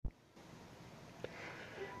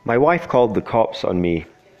My wife called the cops on me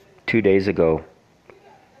 2 days ago.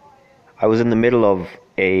 I was in the middle of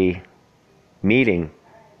a meeting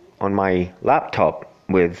on my laptop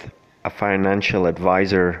with a financial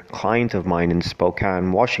advisor client of mine in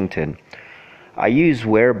Spokane, Washington. I use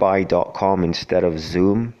whereby.com instead of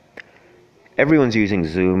Zoom. Everyone's using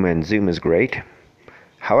Zoom and Zoom is great.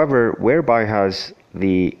 However, Whereby has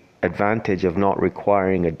the advantage of not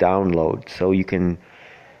requiring a download, so you can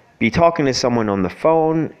be talking to someone on the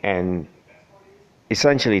phone and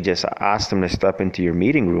essentially just ask them to step into your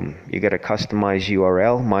meeting room. You get a customized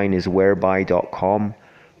URL. Mine is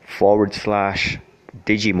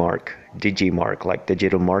whereby.com/Digimarc, like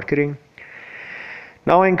digital marketing.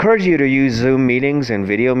 Now, I encourage you to use Zoom meetings and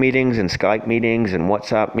video meetings and Skype meetings and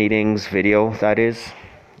WhatsApp meetings, video that is,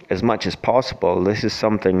 as much as possible. This is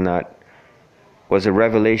something that was a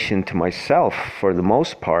revelation to myself for the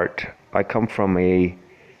most part. I come from a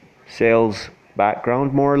sales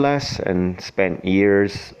background more or less and spent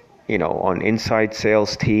years, on inside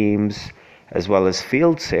sales teams as well as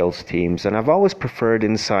field sales teams. And I've always preferred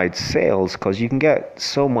inside sales because you can get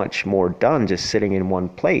so much more done just sitting in one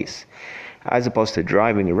place as opposed to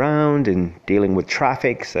driving around and dealing with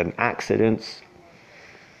traffics and accidents.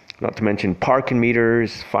 Not to mention parking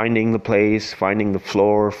meters, finding the place, finding the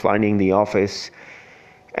floor, finding the office,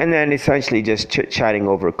 and then essentially just chit-chatting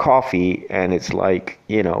over coffee. And it's like,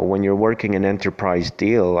 when you're working an enterprise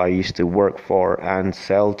deal, I used to work for and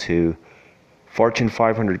sell to Fortune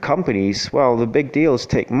 500 companies. Well, the big deals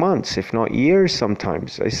take months, if not years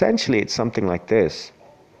sometimes. Essentially, it's something like this.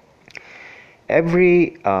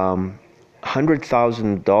 Every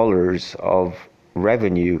 $100,000 of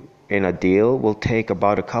revenue in a deal will take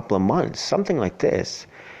about a couple of months, something like this.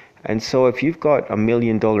 And so if you've got $1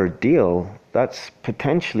 million deal, that's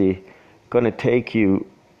potentially going to take you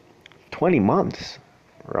 20 months,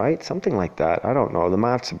 right? Something like that. I don't know. The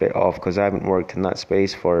math's a bit off because I haven't worked in that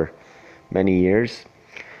space for many years.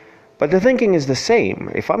 But the thinking is the same.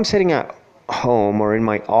 If I'm sitting at home or in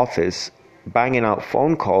my office banging out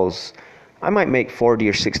phone calls, I might make 40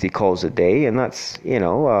 or 60 calls a day, and that's,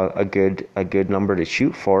 a good number to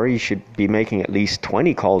shoot for. You should be making at least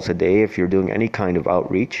 20 calls a day if you're doing any kind of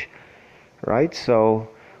outreach, right? So,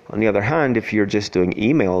 on the other hand, if you're just doing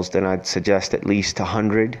emails, then I'd suggest at least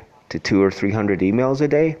 100 to 200 or 300 emails a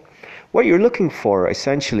day. What you're looking for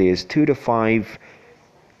essentially is 2 to 5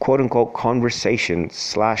 quote-unquote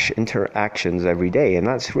conversations/interactions every day, and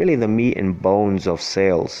that's really the meat and bones of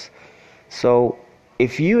sales. So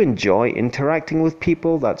if you enjoy interacting with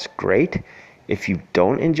people, that's great. If you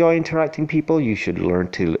don't enjoy interacting people, you should learn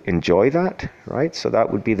to enjoy that, right? So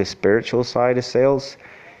that would be the spiritual side of sales.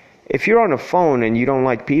 If you're on a phone and you don't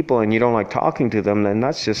like people and you don't like talking to them, then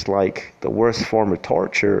that's just like the worst form of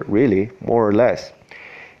torture, really, more or less.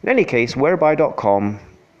 In any case, whereby.com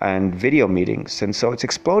and video meetings. And so it's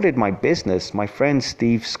exploded my business. My friend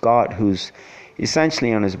Steve Scott, who's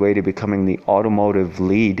essentially on his way to becoming the automotive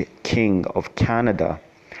lead king of Canada,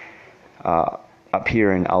 up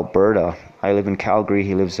here in Alberta. I live in Calgary.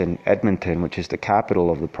 He lives in Edmonton, which is the capital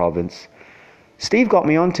of the province. Steve got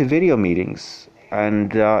me onto video meetings.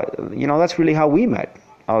 And, that's really how we met.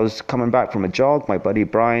 I was coming back from a jog. My buddy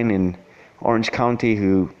Brian in Orange County,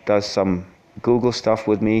 who does some Google stuff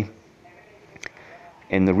with me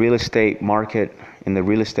in the real estate market, in the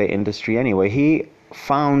real estate industry. Anyway, he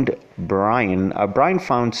found Brian. Brian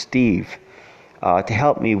found Steve to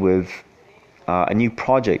help me with a new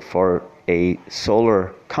project for a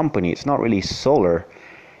solar company. It's not really solar.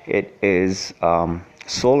 It is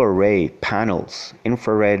solar array panels,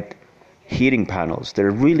 infrared heating panels. They're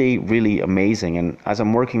really, really amazing. And as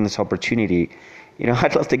I'm working this opportunity,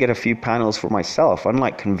 I'd love to get a few panels for myself.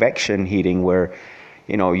 Unlike convection heating where,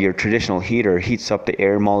 your traditional heater heats up the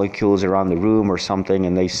air molecules around the room or something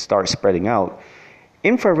and they start spreading out.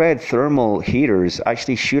 Infrared thermal heaters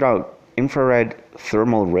actually shoot out infrared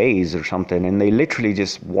thermal rays or something, and they literally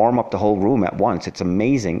just warm up the whole room at once. It's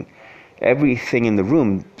amazing. Everything in the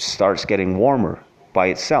room starts getting warmer by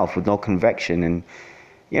itself with no convection, and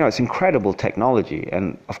it's incredible technology.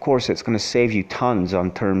 And of course, it's going to save you tons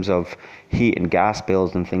on terms of heat and gas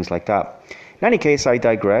bills and things like that. In any case, I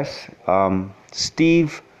digress.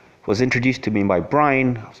 Steve was introduced to me by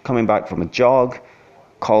Brian. I was coming back from a jog,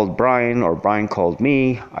 called Brian, or Brian called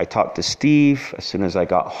me. I talked to Steve as soon as I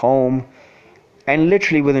got home. And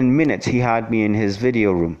literally within minutes, he had me in his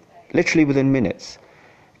video room. Literally within minutes.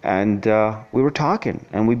 And we were talking,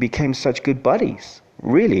 and we became such good buddies.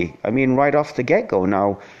 Really, right off the get-go.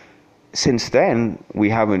 Now, since then, we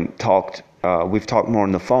haven't talked, we've talked more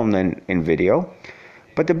on the phone than in video.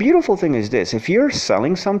 But the beautiful thing is this: if you're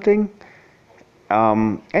selling something,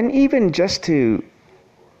 and even just to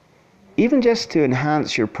even just to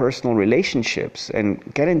enhance your personal relationships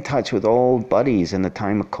and get in touch with old buddies in the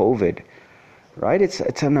time of COVID, right? It's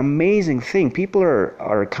an amazing thing. People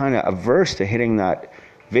are kind of averse to hitting that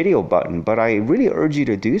video button, but I really urge you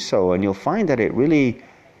to do so, and you'll find that it really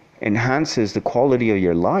enhances the quality of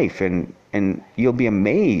your life, and you'll be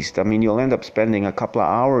amazed. I mean, you'll end up spending a couple of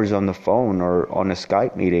hours on the phone or on a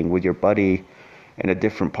Skype meeting with your buddy in a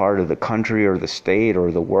different part of the country or the state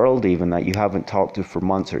or the world even, that you haven't talked to for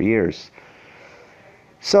months or years.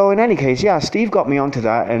 So in any case, yeah, Steve got me onto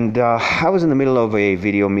that, and I was in the middle of a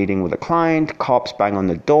video meeting with a client. Cops bang on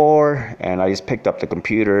the door, and I just picked up the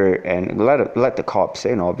computer and let the cops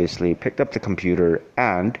in, obviously. Picked up the computer,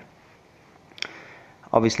 and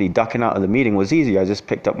obviously ducking out of the meeting was easy. I just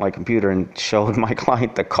picked up my computer and showed my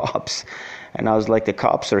client the cops. And I was like, the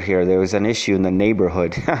cops are here. There was an issue in the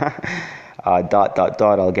neighborhood. ...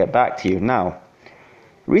 I'll get back to you. Now,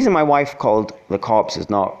 the reason my wife called the cops is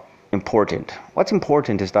not important. What's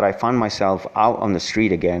important is that I found myself out on the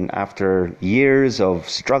street again after years of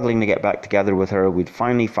struggling to get back together with her. We'd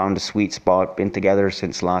finally found a sweet spot, been together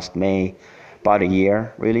since last May, about a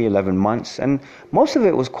year, really, 11 months. And most of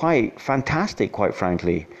it was quite fantastic, quite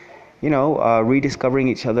frankly. You know, rediscovering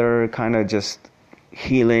each other, kind of just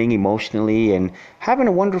healing emotionally and having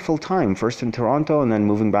a wonderful time, first in Toronto and then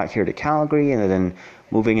moving back here to Calgary, and then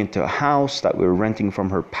moving into a house that we were renting from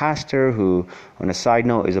her pastor, who, on a side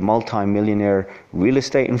note, is a multi-millionaire real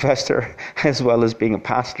estate investor as well as being a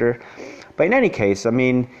pastor. But in any case, I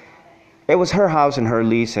mean, it was her house and her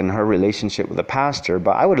lease and her relationship with the pastor,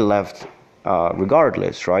 but I would have left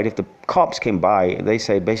regardless, right? If the cops came by, they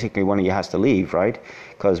say basically one of you has to leave, right?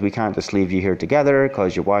 Because we can't just leave you here together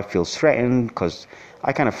because your wife feels threatened, because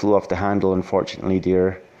I kind of flew off the handle, unfortunately,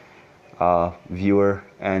 dear viewer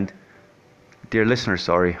and dear listener,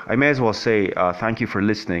 sorry. I may as well say thank you for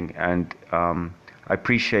listening, and I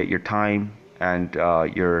appreciate your time and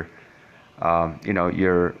your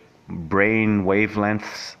brain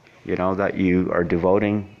wavelengths, that you are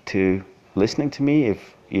devoting to listening to me.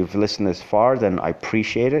 If you've listened this far, then I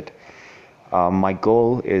appreciate it. My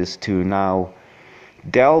goal is to now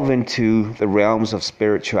delve into the realms of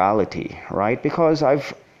spirituality, right? Because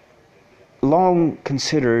I've long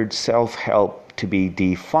considered self-help to be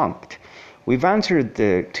defunct. We've answered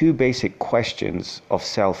the two basic questions of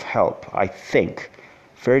self-help, I think,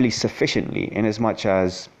 fairly sufficiently, in as much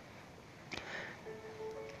as,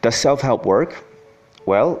 does self-help work?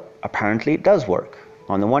 Well, apparently it does work.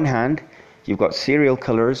 On the one hand, you've got serial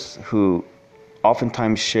killers who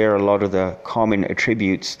oftentimes share a lot of the common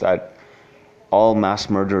attributes that all mass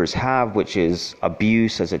murderers have, which is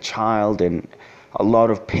abuse as a child and a lot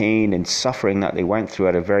of pain and suffering that they went through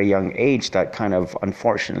at a very young age that kind of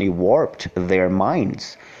unfortunately warped their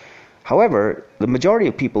minds. However, the majority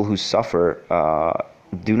of people who suffer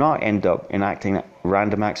do not end up enacting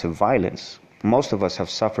random acts of violence. Most of us have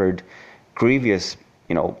suffered grievous,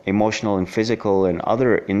 emotional and physical and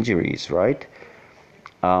other injuries, right?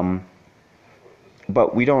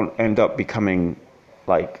 But we don't end up becoming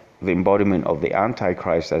like the embodiment of the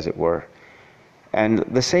Antichrist, as it were. And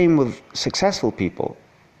the same with successful people.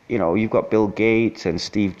 You've got Bill Gates and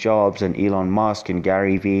Steve Jobs and Elon Musk and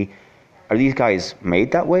Gary Vee. Are these guys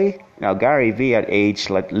made that way? Now, Gary Vee at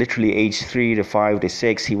literally age 3 to 5 to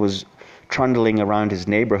 6, he was trundling around his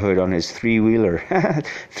neighborhood on his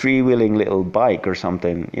three-wheeling little bike or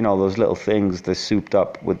something. Those little things, the souped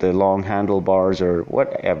up with the long handlebars or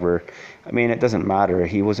whatever. I mean, it doesn't matter.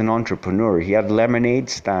 He was an entrepreneur. He had lemonade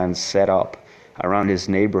stands set up around his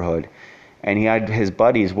neighborhood, and he had his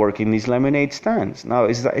buddies working these lemonade stands. Now,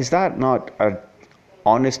 is that not an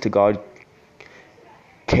honest-to-God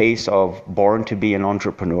case of born to be an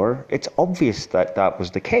entrepreneur? It's obvious that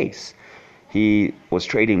was the case. He was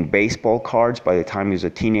trading baseball cards by the time he was a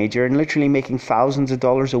teenager and literally making thousands of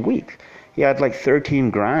dollars a week. He had like 13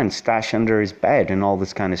 grand stashed under his bed and all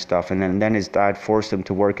this kind of stuff. And then his dad forced him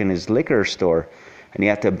to work in his liquor store, and he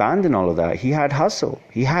had to abandon all of that. He had hustle.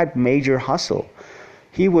 He had major hustle.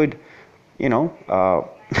 He would,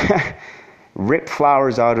 rip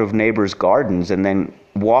flowers out of neighbors' gardens and then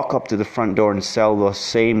walk up to the front door and sell those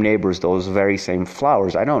same neighbors those very same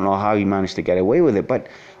flowers. I don't know how he managed to get away with it, but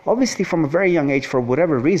obviously from a very young age, for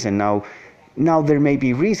whatever reason. Now there may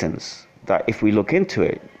be reasons that if we look into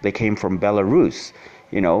it, they came from Belarus,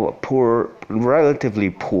 a poor, relatively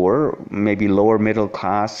poor, maybe lower middle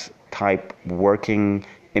class type working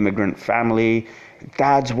immigrant family.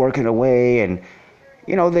 Dad's working away, and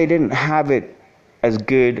they didn't have it as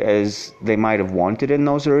good as they might have wanted in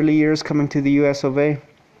those early years coming to the US of A.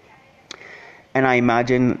 And I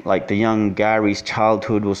imagine like the young Gary's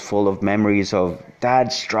childhood was full of memories of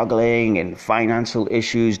dad struggling and financial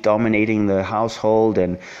issues dominating the household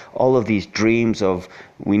and all of these dreams of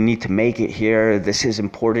we need to make it here, this is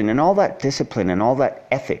important, and all that discipline and all that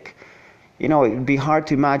ethic. It would be hard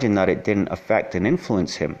to imagine that it didn't affect and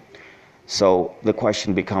influence him. So the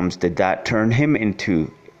question becomes, did that turn him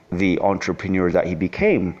into the entrepreneur that he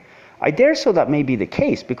became? I dare say that may be the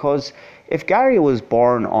case, because if Gary was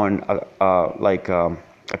born on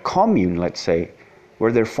a commune, let's say,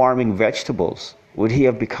 where they're farming vegetables, would he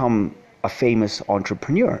have become a famous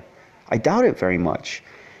entrepreneur? I doubt it very much.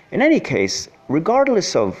 In any case,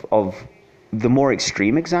 regardless of the more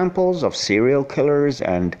extreme examples of serial killers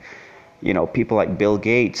and people like Bill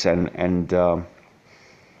Gates and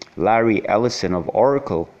Larry Ellison of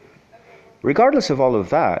Oracle, regardless of all of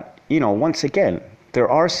that, once again, there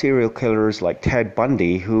are serial killers like Ted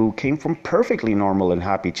Bundy who came from perfectly normal and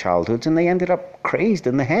happy childhoods, and they ended up crazed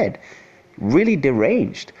in the head, really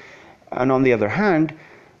deranged. And on the other hand,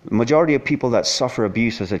 the majority of people that suffer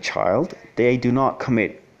abuse as a child, they do not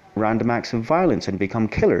commit random acts of violence and become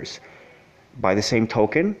killers. By the same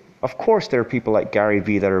token, of course, there are people like Gary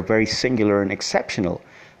Vee that are very singular and exceptional.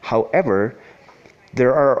 However,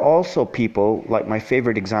 there are also people, like my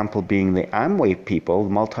favorite example being the Amway people,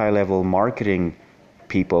 multi-level marketing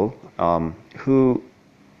people, who,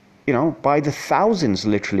 by the thousands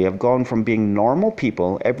literally have gone from being normal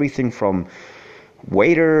people, everything from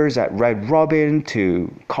waiters at Red Robin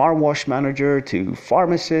to car wash manager to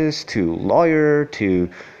pharmacist to lawyer to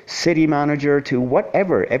city manager to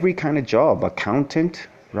whatever, every kind of job, accountant,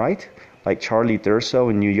 right? Like Charlie D'Urso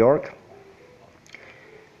in New York.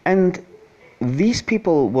 And these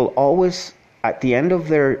people will always, at the end of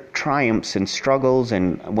their triumphs and struggles,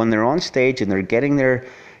 and when they're on stage and they're getting their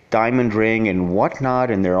diamond ring and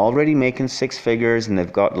whatnot, and they're already making six figures, and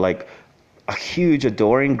they've got like a huge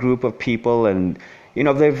adoring group of people, and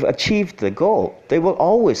they've achieved the goal, they will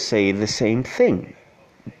always say the same thing.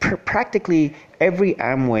 Practically every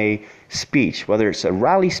Amway speech, whether it's a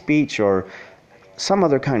rally speech or some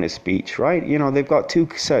other kind of speech, right? They've got two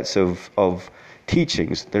sets of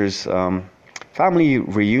teachings. There's family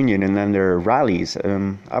reunion, and then there are rallies.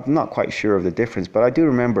 I'm not quite sure of the difference, but I do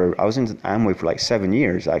remember I was in Amway for like 7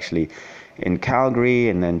 years, actually, in Calgary,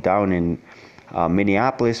 and then down in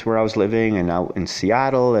Minneapolis where I was living, and out in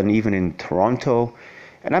Seattle, and even in Toronto.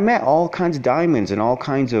 And I met all kinds of diamonds and all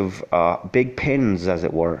kinds of big pins, as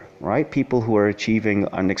it were, right? People who are achieving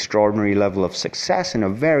an extraordinary level of success in a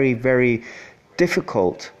very, very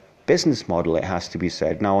difficult business model, it has to be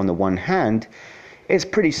said. Now, on the one hand, it's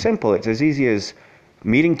pretty simple. It's as easy as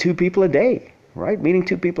meeting two people a day, right? Meeting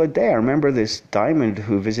two people a day. I remember this diamond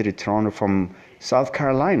who visited Toronto from South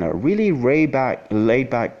Carolina, really laid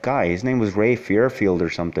back guy. His name was Ray Fairfield or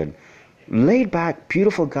something. Laid back,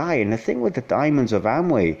 beautiful guy. And the thing with the diamonds of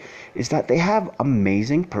Amway is that they have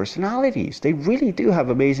amazing personalities. They really do have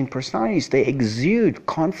amazing personalities. They exude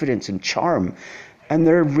confidence and charm. And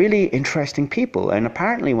they're really interesting people. And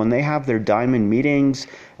apparently when they have their diamond meetings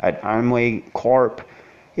at Amway Corp,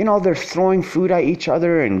 they're throwing food at each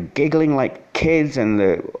other and giggling like kids, and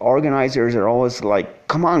the organizers are always like,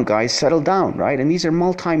 come on guys, settle down, right? And these are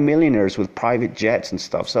multi-millionaires with private jets and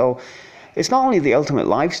stuff. So it's not only the ultimate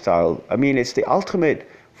lifestyle, it's the ultimate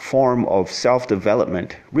form of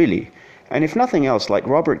self-development, really. And if nothing else, like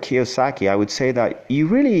Robert Kiyosaki, I would say that you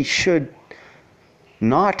really should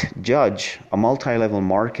not judge a multi-level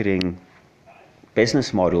marketing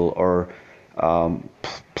business model or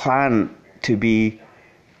plan to be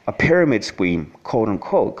a pyramid scheme, quote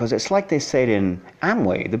unquote, because it's like they said in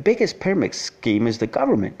Amway, the biggest pyramid scheme is the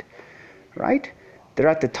government, right? They're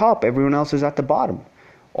at the top, everyone else is at the bottom.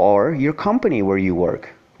 Or your company where you work,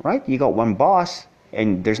 right? You got one boss,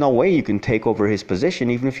 and there's no way you can take over his position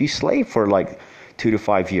even if you slave for like 2 to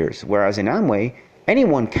 5 years. Whereas in Amway,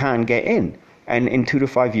 anyone can get in. And in 2 to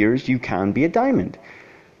 5 years, you can be a diamond,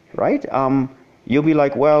 right? You'll be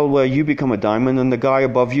like, well, you become a diamond and the guy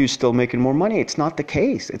above you is still making more money. It's not the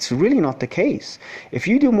case. It's really not the case. If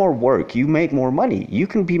you do more work, you make more money. You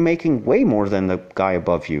can be making way more than the guy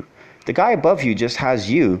above you. The guy above you just has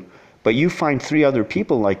you, but you find 3 other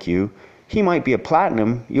people like you. He might be a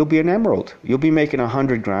platinum, you'll be an emerald. You'll be making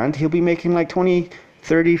 100 grand, he'll be making like 20,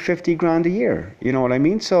 30, 50 grand a year. You know what I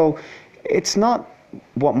mean? So it's not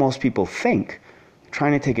what most people think.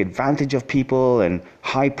 Trying to take advantage of people and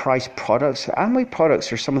high-priced products. Amway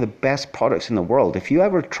products are some of the best products in the world. If you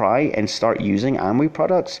ever try and start using Amway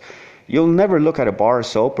products, you'll never look at a bar of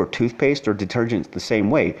soap or toothpaste or detergent the same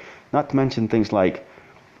way. Not to mention things like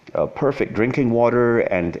perfect drinking water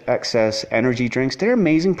and excess energy drinks. They're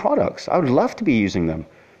amazing products. I would love to be using them.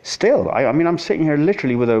 Still, I'm sitting here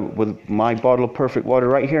literally with my bottle of perfect water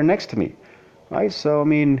right here next to me. right? So, I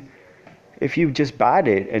mean, if you just bat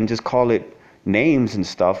it and just call it names and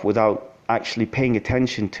stuff without actually paying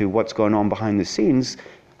attention to what's going on behind the scenes,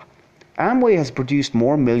 Amway has produced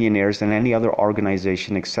more millionaires than any other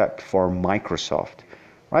organization except for Microsoft,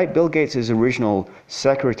 right? Bill Gates' original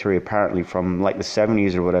secretary, apparently from like the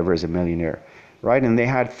 70s or whatever, is a millionaire, right? And they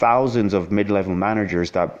had thousands of mid-level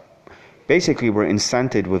managers that basically were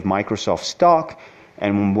incented with Microsoft stock.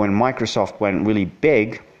 And when Microsoft went really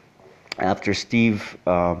big, after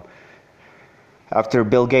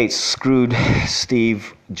Bill Gates screwed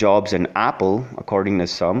Steve Jobs and Apple, according to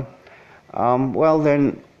some, well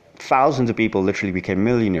then thousands of people literally became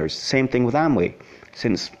millionaires. Same thing with Amway.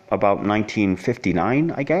 Since about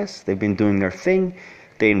 1959, I guess, they've been doing their thing.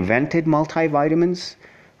 They invented multivitamins,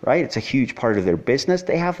 right? It's a huge part of their business.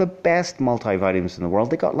 They have the best multivitamins in the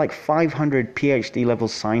world. They got like 500 PhD level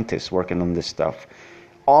scientists working on this stuff.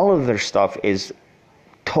 All of their stuff is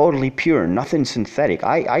totally pure, nothing synthetic.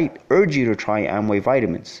 I urge you to try Amway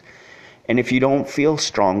vitamins. And if you don't feel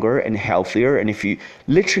stronger and healthier, and if you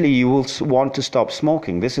will want to stop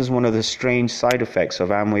smoking. This is one of the strange side effects of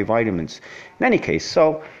Amway vitamins. In any case,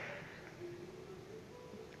 so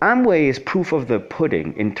Amway is proof of the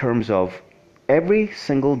pudding in terms of every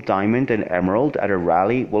single diamond and emerald at a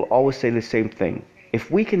rally will always say the same thing.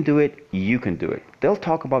 If we can do it, you can do it. They'll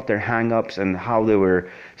talk about their hang-ups and how they were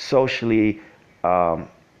socially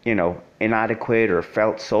inadequate or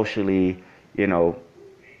felt socially,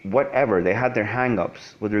 whatever. They had their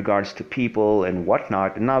hang-ups with regards to people and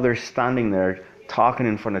whatnot, and now they're standing there talking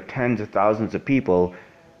in front of tens of thousands of people,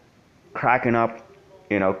 cracking up,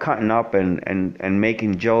 cutting up and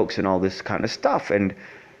making jokes and all this kind of stuff. And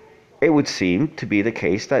it would seem to be the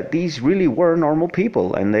case that these really were normal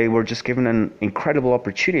people, and they were just given an incredible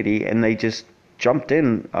opportunity, and they just jumped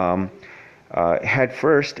in head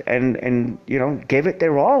first and gave it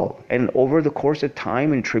their all. And over the course of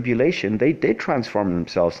time and tribulation, they did transform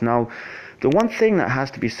themselves. Now, the one thing that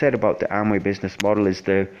has to be said about the Amway business model is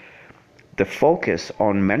the focus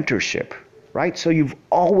on mentorship, right? So you've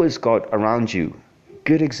always got around you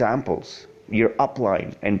good examples, your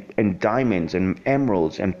upline and diamonds and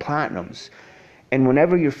emeralds and platinums. And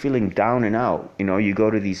whenever you're feeling down and out, you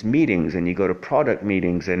go to these meetings and you go to product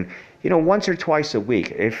meetings and, once or twice a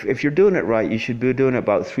week. If you're doing it right, you should be doing it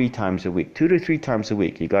about 3 times a week, 2 to 3 times a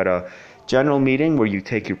week. You got a general meeting where you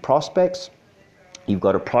take your prospects. You've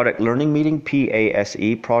got a product learning meeting,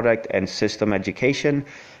 PASE, product and system education.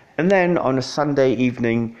 And then on a Sunday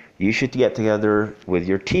evening, you should get together with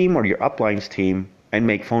your team or your upline's team and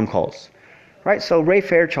make phone calls. Right, so Ray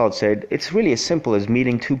Fairchild said, it's really as simple as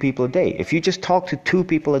meeting 2 people a day. If you just talk to 2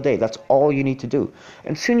 people a day, that's all you need to do.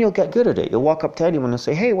 And soon you'll get good at it. You'll walk up to anyone and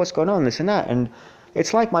say, hey, what's going on, this and that. And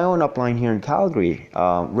it's like my own upline here in Calgary.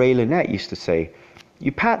 Ray Lynette used to say,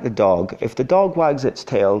 you pat the dog. If the dog wags its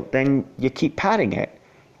tail, then you keep patting it.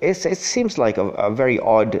 It seems like a very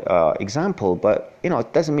odd example, but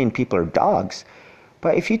it doesn't mean people are dogs.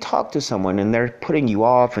 But if you talk to someone and they're putting you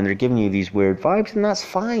off and they're giving you these weird vibes, then that's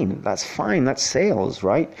fine. That's fine. That's sales,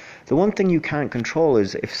 right? The one thing you can't control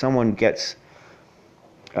is if someone gets,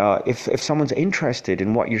 if someone's interested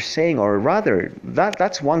in what you're saying, or rather,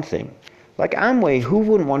 that's one thing. Like Amway, who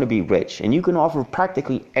wouldn't want to be rich? And you can offer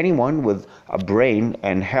practically anyone with a brain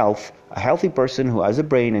and health, a healthy person who has a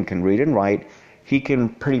brain and can read and write, he can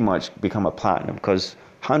pretty much become a platinum, because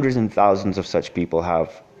hundreds and thousands of such people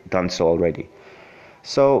have done so already.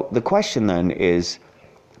 So the question then is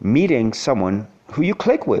meeting someone who you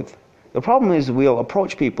click with. The problem is we'll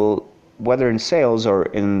approach people, whether in sales or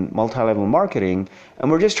in multi-level marketing, and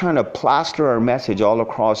we're just trying to plaster our message all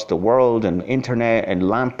across the world and internet and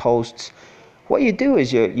lampposts. What you do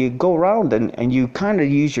is you go around and you kind of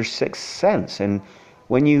use your sixth sense. And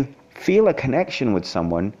when you feel a connection with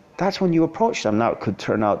someone, that's when you approach them. Now, it could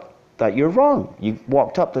turn out that you're wrong. You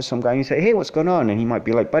walked up to some guy and you say, hey, what's going on? And he might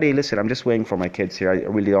be like, buddy, listen, I'm just waiting for my kids here. I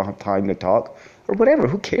really don't have time to talk. Or whatever.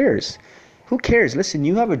 Who cares? Who cares? Listen,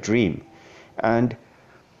 you have a dream. And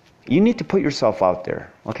you need to put yourself out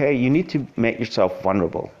there. Okay? You need to make yourself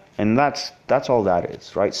vulnerable. And that's all that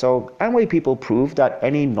is, right? So Amway people prove that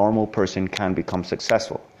any normal person can become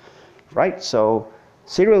successful. Right? So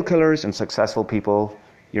serial killers and successful people,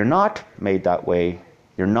 you're not made that way.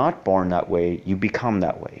 You're not born that way. You become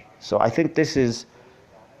that way. So I think this is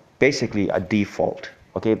basically a default.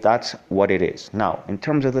 Okay, that's what it is. Now, in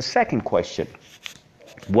terms of the second question,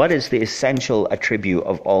 what is the essential attribute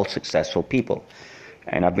of all successful people?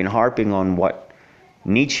 And I've been harping on what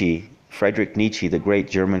Friedrich Nietzsche, the great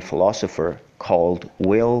German philosopher, called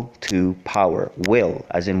will to power. Will,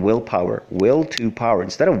 as in willpower. Will to power.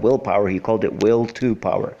 Instead of willpower, he called it will to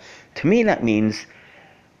power. To me, that means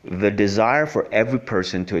the desire for every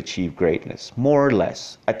person to achieve greatness, more or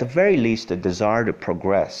less. At the very least, a desire to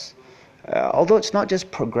progress. Although it's not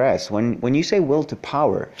just progress. When you say will to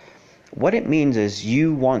power, what it means is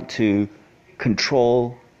you want to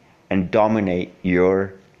control and dominate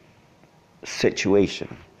your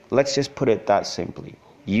situation. Let's just put it that simply.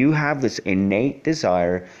 You have this innate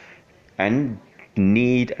desire and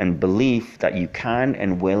need and belief that you can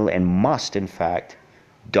and will and must, in fact,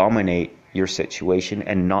 dominate your situation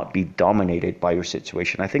and not be dominated by your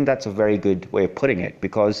situation. I think that's a very good way of putting it,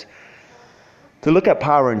 because to look at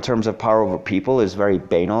power in terms of power over people is very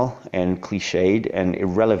banal and cliched and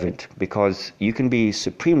irrelevant, because you can be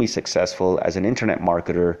supremely successful as an internet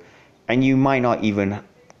marketer and you might not even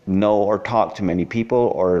know or talk to many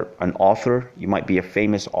people, or an author. You might be a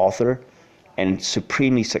famous author and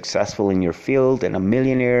supremely successful in your field and a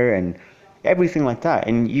millionaire and everything like that,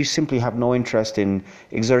 and you simply have no interest in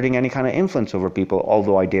exerting any kind of influence over people,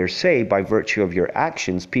 although I dare say by virtue of your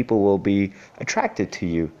actions people will be attracted to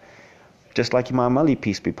you. Just like Imam Ali,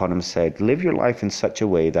 peace be upon him, said, live your life in such a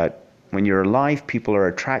way that when you're alive people are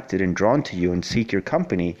attracted and drawn to you and seek your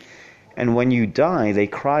company, and when you die they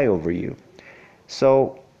cry over you.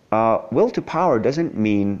 So will to power doesn't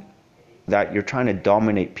mean that you're trying to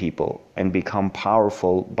dominate people and become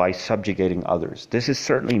powerful by subjugating others. This is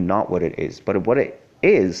certainly not what it is. But what it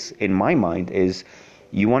is, in my mind, is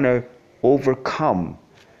you want to overcome,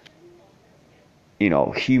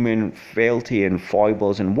 human frailty and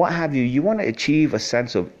foibles and what have you. You want to achieve a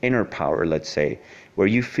sense of inner power, let's say, where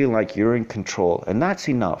you feel like you're in control. And that's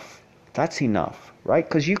enough. That's enough, right?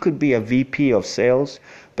 Because you could be a VP of sales,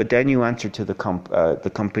 but then you answer to the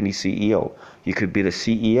company CEO. You could be the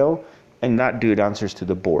CEO, and that dude answers to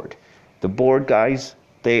the board. The board guys,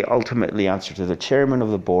 they ultimately answer to the chairman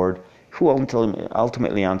of the board, who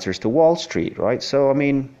ultimately answers to Wall Street, right? So, I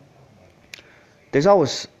mean, there's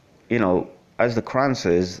always, as the Quran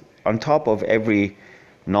says, on top of every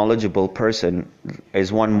knowledgeable person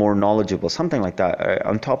is one more knowledgeable, something like that.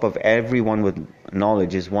 On top of everyone with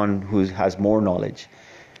knowledge is one who has more knowledge.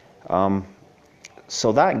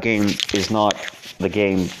 So that game is not the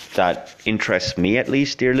game that interests me, at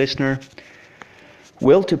least, dear listener.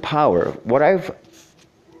 Will to power, what I've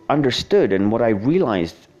understood and what I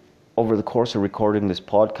realized over the course of recording this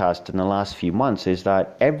podcast in the last few months is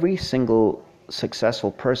that every single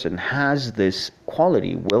successful person has this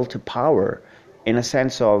quality, will to power, in a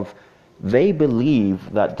sense of they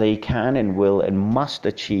believe that they can and will and must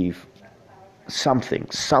achieve something,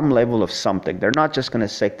 some level of something. They're not just going to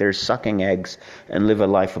sit there sucking eggs and live a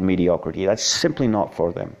life of mediocrity. That's simply not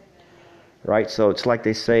for them, right? So it's like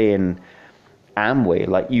they say in Amway,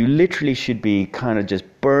 like you literally should be kind of just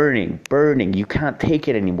burning. You can't take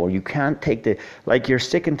it anymore. You can't take like you're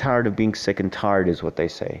sick and tired of being sick and tired is what they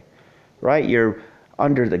say, right? You're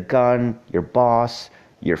under the gun, your boss,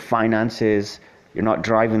 your finances, you're not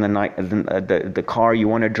driving the car you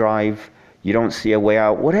want to drive. You don't see a way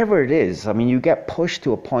out, whatever it is. I mean, you get pushed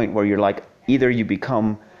to a point where you're like, either you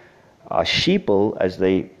become a sheeple, as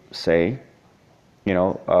they say,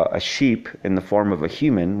 a sheep in the form of a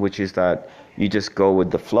human, which is that you just go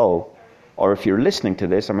with the flow. Or if you're listening to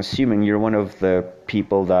this, I'm assuming you're one of the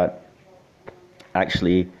people that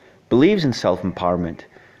actually believes in self-empowerment.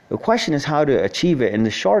 The question is how to achieve it, and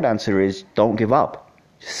the short answer is don't give up.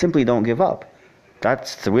 Just simply don't give up.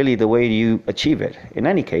 That's really the way you achieve it. In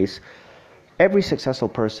any case, every successful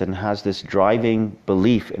person has this driving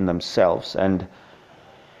belief in themselves, and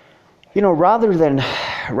rather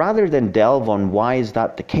than delve on why is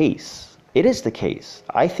that the case, it is the case.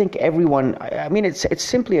 I think everyone. I mean, it's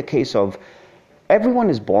simply a case of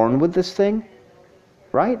everyone is born with this thing,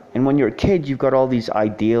 right? And when you're a kid, you've got all these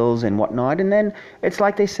ideals and whatnot, and then it's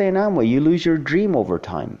like they say in Amway, you lose your dream over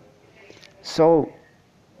time. So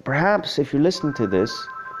perhaps if you're listening to this,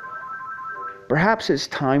 perhaps it's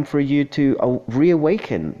time for you to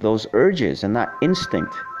reawaken those urges and that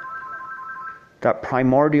instinct, that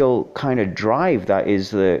primordial kind of drive that is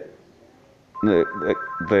the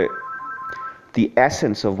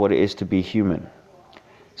essence of what it is to be human.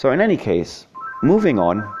 So in any case, moving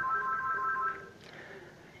on,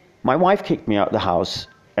 my wife kicked me out of the house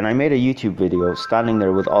and I made a YouTube video standing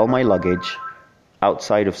there with all my luggage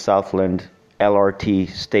outside of Southland LRT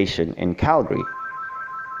station in Calgary.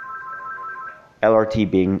 LRT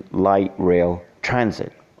being light rail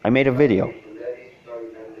transit. I made a video.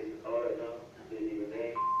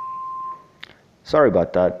 Sorry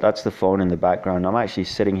about that. That's the phone in the background. I'm actually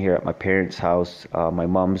sitting here at my parents' house. My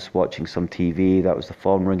mum's watching some TV. That was the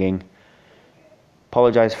phone ringing.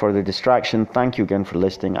 Apologize for the distraction. Thank you again for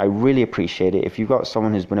listening. I really appreciate it. If you've got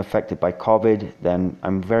someone who's been affected by COVID, then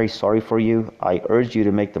I'm very sorry for you. I urge you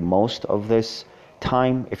to make the most of this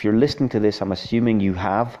time. If you're listening to this, I'm assuming you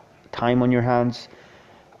have time on your hands.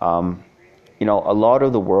 A lot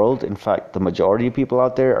of the world, in fact, the majority of people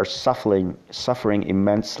out there are suffering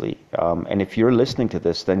immensely. And if you're listening to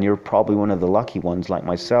this, then you're probably one of the lucky ones, like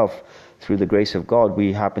myself. Through the grace of God,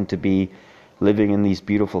 we happen to be living in these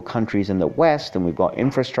beautiful countries in the West, and we've got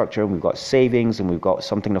infrastructure, and we've got savings, and we've got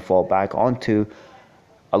something to fall back onto.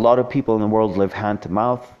 A lot of people in the world live hand to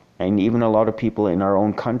mouth, and even a lot of people in our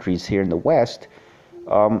own countries here in the West,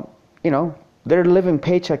 they're living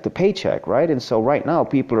paycheck to paycheck, right? And so right now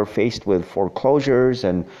people are faced with foreclosures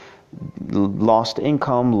and lost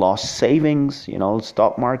income, lost savings,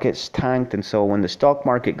 stock market's tanked. And so when the stock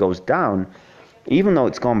market goes down, even though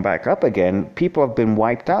it's gone back up again, people have been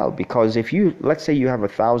wiped out, because let's say you have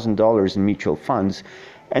 $1,000 in mutual funds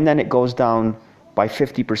and then it goes down by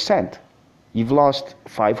 50%, you've lost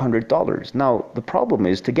 $500. Now, the problem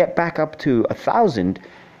is, to get back up to 1,000,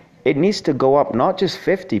 it needs to go up not just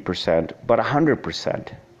 50%, but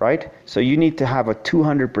 100%, right? So you need to have a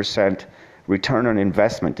 200% return on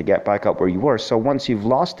investment to get back up where you were. So once you've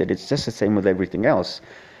lost it, it's just the same with everything else.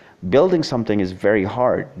 Building something is very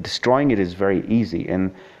hard. Destroying it is very easy.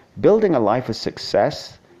 And building a life of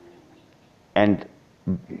success, and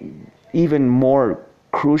even more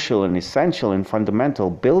crucial and essential and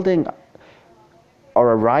fundamental, building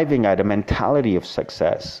or arriving at a mentality of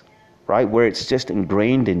success, right, where it's just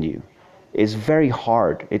ingrained in you, is very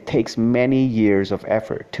hard. It takes many years of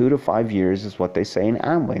effort. 2 to 5 years is what they say in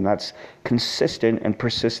Amway, and that's consistent and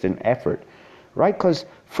persistent effort, right? Because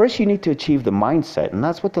first you need to achieve the mindset, and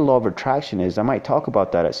that's what the law of attraction is. I might talk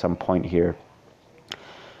about that at some point here.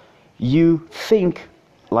 You think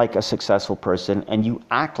like a successful person and you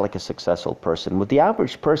act like a successful person. With the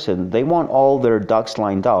average person, they want all their ducks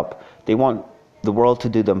lined up. They want the world to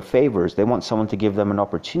do them favors. They want someone to give them an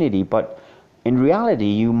opportunity. But in reality,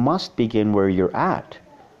 you must begin where you're at,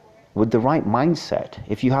 with the right mindset.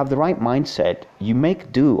 If you have the right mindset, you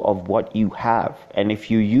make do of what you have. And if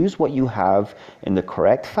you use what you have in the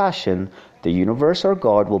correct fashion, the universe or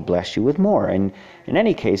God will bless you with more. And in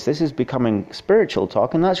any case, this is becoming spiritual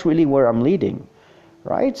talk, and that's really where I'm leading,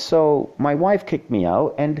 right? So my wife kicked me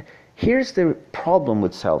out, and here's the problem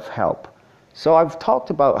with self-help. So I've talked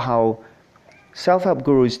about how self-help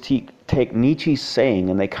gurus take Nietzsche's saying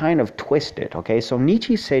and they kind of twist it, okay? So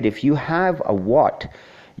Nietzsche said, if you have a what,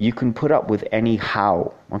 you can put up with any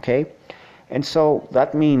how, okay? And so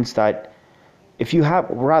that means that if you have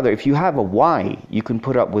a why, you can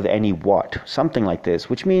put up with any what, something like this,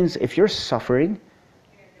 which means if you're suffering,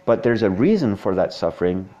 but there's a reason for that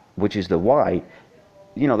suffering, which is the why,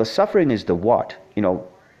 the suffering is the what,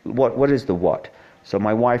 what is the what? So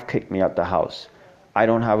my wife kicked me out the house. I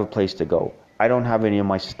don't have a place to go. I don't have any of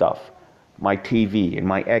my stuff, my TV and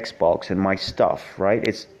my Xbox and my stuff, right?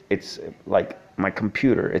 It's like my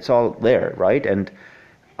computer. It's all there, right? And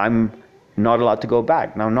I'm not allowed to go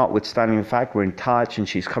back. Now, notwithstanding the fact we're in touch and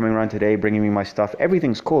she's coming around today, bringing me my stuff,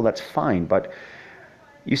 everything's cool, that's fine. But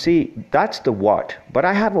you see, that's the what. But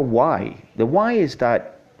I have a why. The why is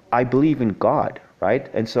that I believe in God,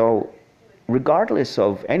 right? And so regardless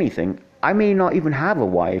of anything, I may not even have a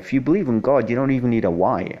why. If you believe in God, you don't even need a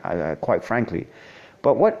why, quite frankly.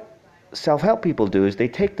 But what self-help people do is they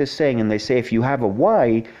take this saying and they say, if you have a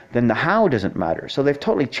why, then the how doesn't matter. So they've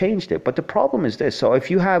totally changed it. But the problem is this. So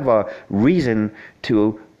if you have a reason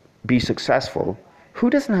to be successful,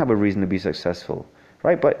 who doesn't have a reason to be successful,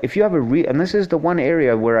 right? But if you have and this is the one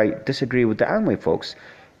area where I disagree with the Amway folks,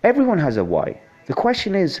 everyone has a why. The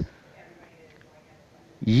question is,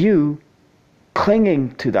 you clinging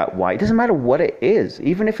to that why. It doesn't matter what it is,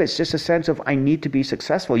 even if it's just a sense of I need to be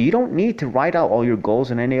successful. You don't need to write out all your goals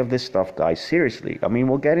and any of this stuff, guys. Seriously. I mean,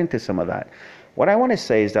 we'll get into some of that. What I want to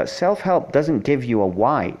say is that self-help doesn't give you a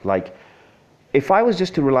why. Like, if I was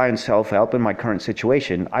just to rely on self-help in my current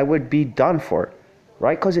situation, I would be done for,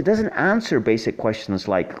 right? Because it doesn't answer basic questions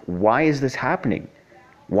like, why is this happening?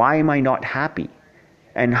 Why am I not happy?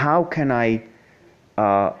 And how can I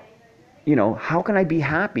how can I be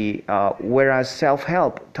happy? Whereas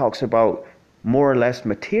self-help talks about more or less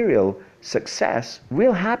material success.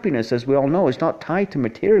 Real happiness, as we all know, is not tied to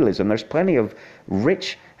materialism. There's plenty of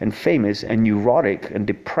rich and famous and neurotic and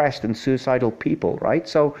depressed and suicidal people, right?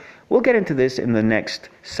 So we'll get into this in the next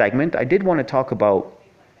segment. I did want to talk about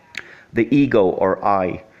the ego or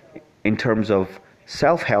I in terms of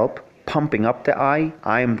self-help, pumping up the I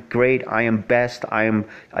am great, I am best, I am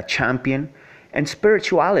a champion. and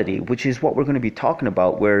spirituality, which is what we're going to be talking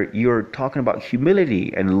about, where you're talking about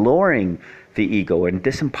humility and lowering the ego and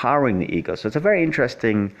disempowering the ego. So it's a very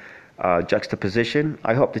interesting juxtaposition.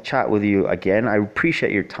 I hope to chat with you again. I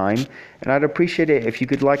appreciate your time, and I'd appreciate it if you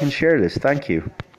could like and share this. Thank you.